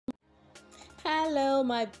Hello,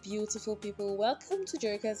 my beautiful people. Welcome to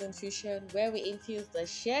Joker's Infusion, where we infuse the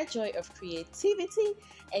sheer joy of creativity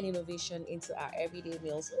and innovation into our everyday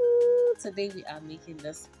meals. Ooh, today we are making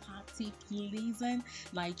this party pleasing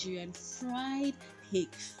Nigerian fried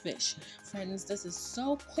hake fish. Friends, this is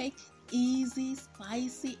so quick, easy,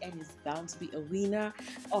 spicy, and it's bound to be a winner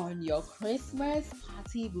on your Christmas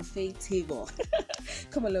party buffet table.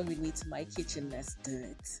 Come along with me to my kitchen. Let's do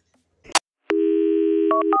it.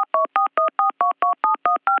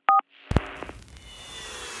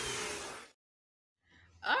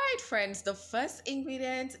 All right, friends, the first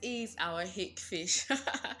ingredient is our hake fish.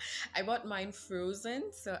 I bought mine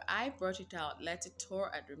frozen, so I brought it out, let it thaw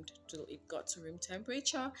at room till it got to room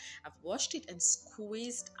temperature. I've washed it and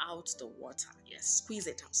squeezed out the water. Yes, squeeze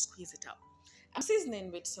it out, squeeze it out. I'm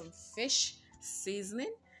seasoning with some fish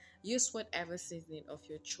seasoning. Use whatever seasoning of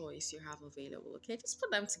your choice you have available. Okay, just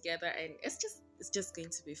put them together, and it's just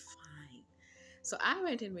going to be fine. So I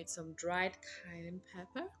went in with some dried cayenne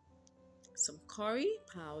pepper, some curry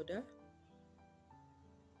powder,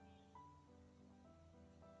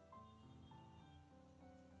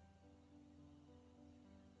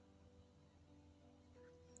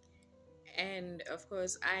 and of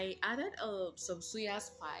course I added some suya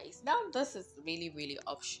spice. Now this is really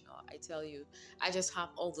optional, I tell you. I just have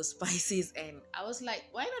all the spices and I was like,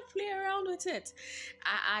 why not play around with it?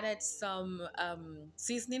 I added some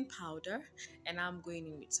seasoning powder, and I'm going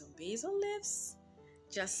in with some basil leaves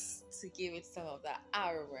just to give it some of that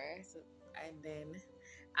aroma. And then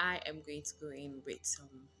I am going to go in with some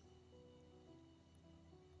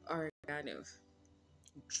oregano,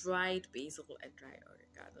 dried basil and dried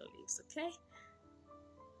oregano leaves. Okay,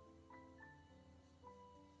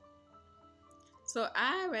 so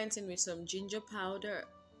I went in with some ginger powder,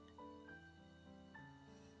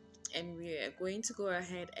 and we are going to go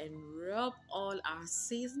ahead and rub all our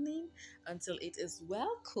seasoning until it is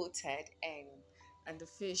well coated and the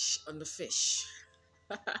fish on the fish.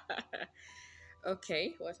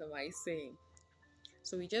 Okay, what am I saying?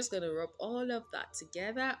 So we're just gonna rub all of that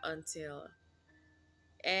together until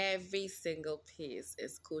every single piece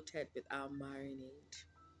is coated with our marinade.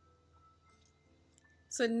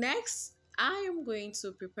 So next, I am going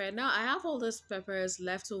to prepare. Now I have all those peppers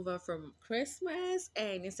left over from Christmas,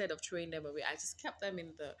 and instead of throwing them away, I just kept them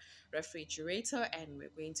in the refrigerator, and we're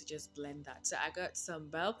going to just blend that. So I got some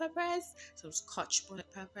bell peppers, some scotch bonnet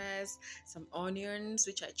peppers, some onions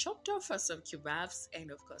which I chopped off for some kebabs, and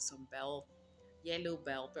of course some yellow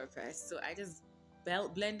bell peppers. So I just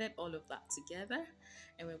blended all of that together,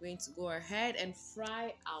 and we're going to go ahead and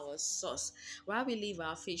fry our sauce while we leave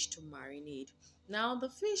our fish to marinate. Now the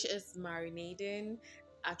fish is marinating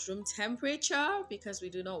at room temperature because we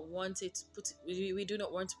do not want it to we do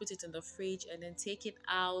not want to put it in the fridge and then take it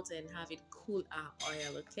out and have it cool our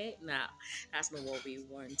oil. Okay, now that's not what we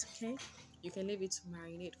want. Okay, you can leave it to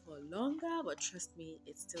marinate for longer, but trust me,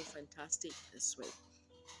 it's still fantastic this way.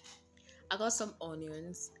 I got some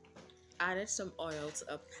onions, added some oil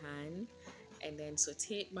to a pan, and then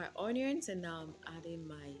sauteed my onions, and now I'm adding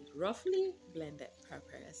my roughly blended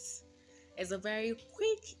peppers. It's a very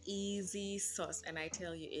quick, easy sauce, and I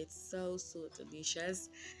tell you, it's so delicious.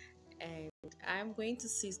 And I'm going to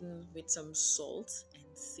season with some salt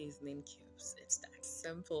and seasoning cubes. It's that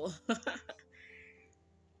simple.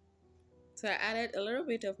 So I added a little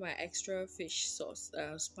bit of my extra fish sauce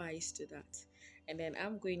spice to that, and then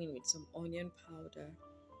I'm going in with some onion powder.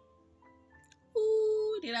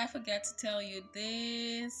 Ooh, did I forget to tell you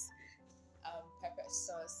this? Pepper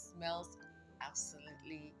sauce smells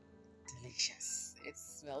absolutely delicious. It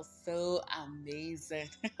smells so amazing.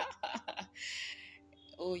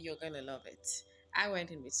 Oh, you're gonna love it. I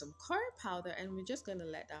went in with some curry powder, and we're just gonna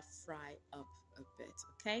let that fry up a bit,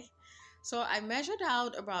 okay? So I measured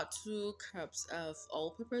out about 2 cups of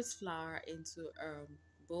all-purpose flour into a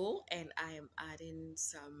bowl, and I am adding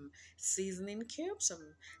some seasoning cubes,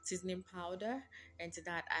 some seasoning powder, and to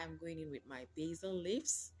that I'm going in with my basil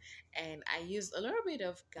leaves, and I used a little bit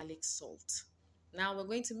of garlic salt. Now we're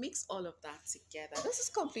going to mix all of that together. This is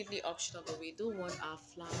completely optional, but we do want our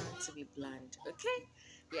flour to be bland, okay?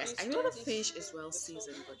 Yes, I know the fish is well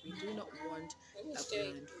seasoned, but we do not want a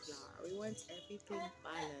bland flour. We want everything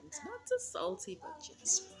balanced, not too salty, but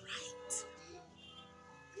just right.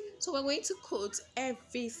 So we're going to coat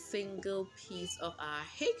every single piece of our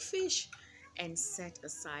hake fish and set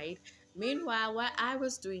aside. Meanwhile, while I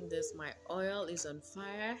was doing this, my oil is on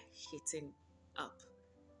fire, heating up.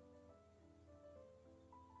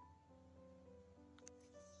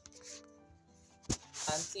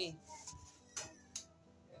 Auntie.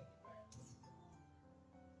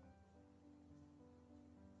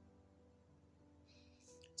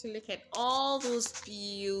 to look at all those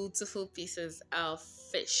beautiful pieces of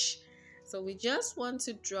fish. So we just want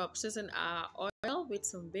to season our oil with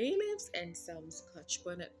some bay leaves and some scotch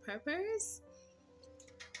bonnet peppers.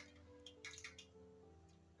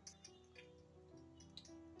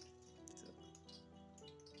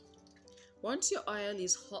 Once your oil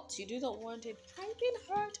is hot, you do not want it piping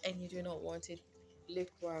hot and you do not want it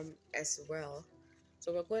lukewarm as well.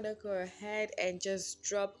 So we're going to go ahead and just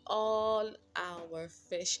drop all our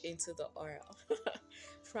fish into the oil.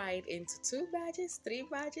 Fried into 2 batches, 3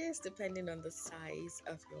 batches, depending on the size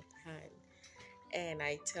of your pan. And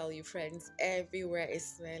I tell you, friends, everywhere is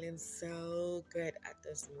smelling so good at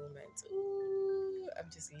this moment. Ooh, I'm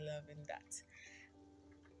just loving that.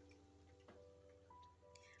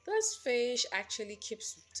 This fish actually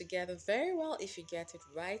keeps together very well if you get it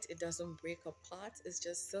right. It doesn't break apart. It's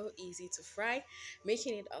just so easy to fry,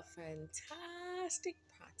 making it a fantastic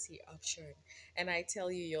party option. And I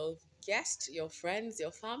tell you, your guests, your friends, your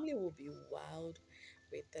family will be wowed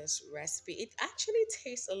with this recipe. It actually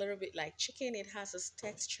tastes a little bit like chicken. It has this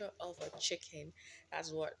texture of a chicken.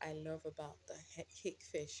 That's what I love about the hake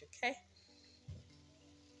fish, okay?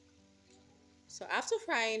 So after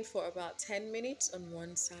frying for about 10 minutes on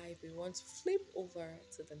one side, we want to flip over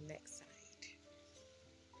to the next side.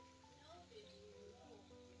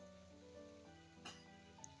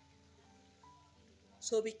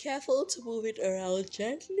 So be careful to move it around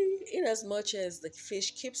gently. In as much as the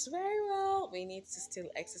fish keeps very well, we need to still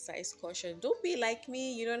exercise caution. Don't be like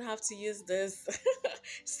me. You don't have to use this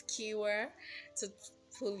skewer to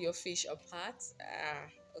pull your fish apart.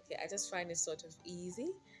 Okay, I just find it sort of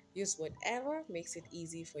easy. Use whatever makes it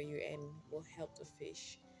easy for you and will help the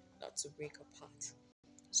fish not to break apart.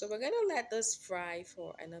 So we're going to let this fry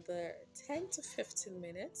for another 10 to 15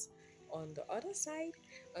 minutes on the other side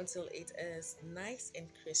until it is nice and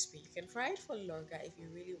crispy. You can fry it for longer if you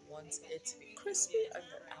really want it to be crispy on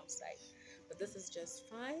the outside. But this is just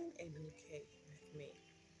fine and okay with me.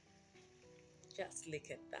 Just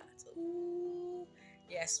look at that. Ooh.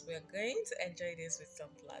 Yes, we're going to enjoy this with some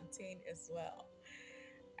plantain as well.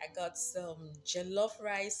 I got some jollof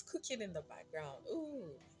rice cooking in the background. Ooh,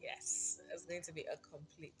 yes, it's going to be a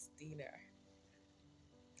complete dinner.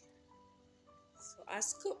 So I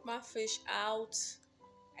scoop my fish out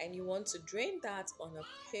and you want to drain that on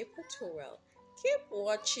a paper towel. Keep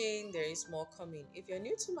watching, there is more coming. If you're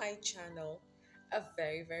new to my channel, a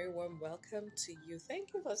very, very warm welcome to you.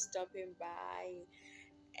 Thank you for stopping by.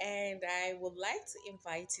 And I would like to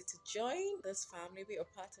invite you to join this family, be a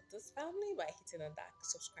part of this family by hitting on that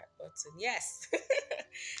subscribe button. Yes,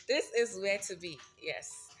 this is where to be.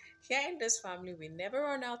 Yes, here in this family, we never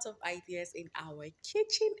run out of ideas in our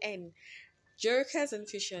kitchen, and Jerkers and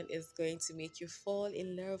Fusion is going to make you fall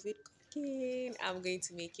in love with cooking. I'm going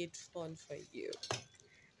to make it fun for you.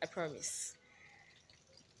 I promise.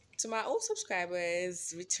 To my old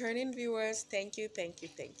subscribers, returning viewers, thank you, thank you,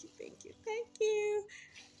 thank you, thank you, thank you.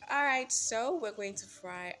 All right, so we're going to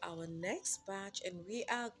fry our next batch and we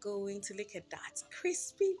are going to look at that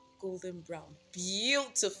crispy golden brown.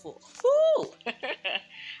 Beautiful. Woo!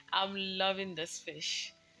 I'm loving this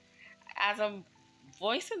fish. As I'm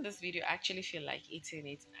voicing this video, I actually feel like eating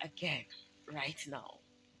it again right now.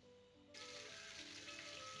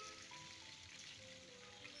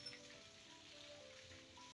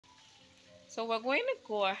 So we're going to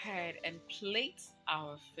go ahead and plate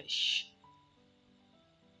our fish.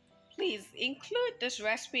 Please include this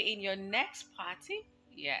recipe in your next party.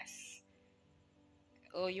 Yes.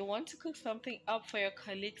 Or you want to cook something up for your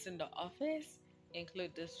colleagues in the office,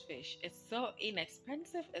 include this fish. It's so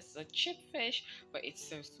inexpensive. It's a cheap fish, but it's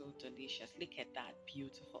so delicious. Look at that,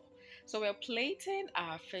 beautiful. So we're plating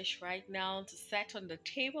our fish right now to set on the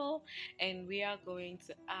table, and we are going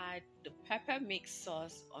to add the pepper mix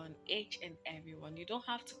sauce on each and every one. You don't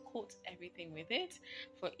have to coat everything with it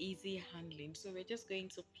for easy handling. So we're just going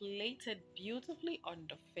to plate it beautifully on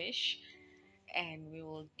the fish, and we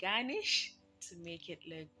will garnish to make it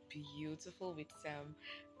look beautiful with some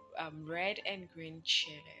red and green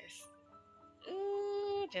chilies.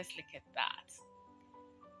 Ooh, just look at that.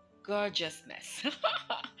 Gorgeousness.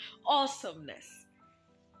 Awesomeness.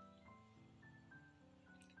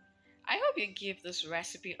 I hope you give this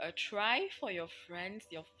recipe a try for your friends,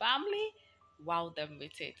 your family. Wow them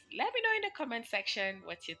with it. Let me know in the comment section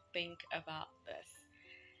what you think about this.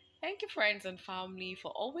 Thank you, friends and family,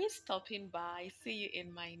 for always stopping by. See you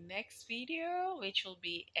in my next video, which will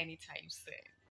be anytime soon.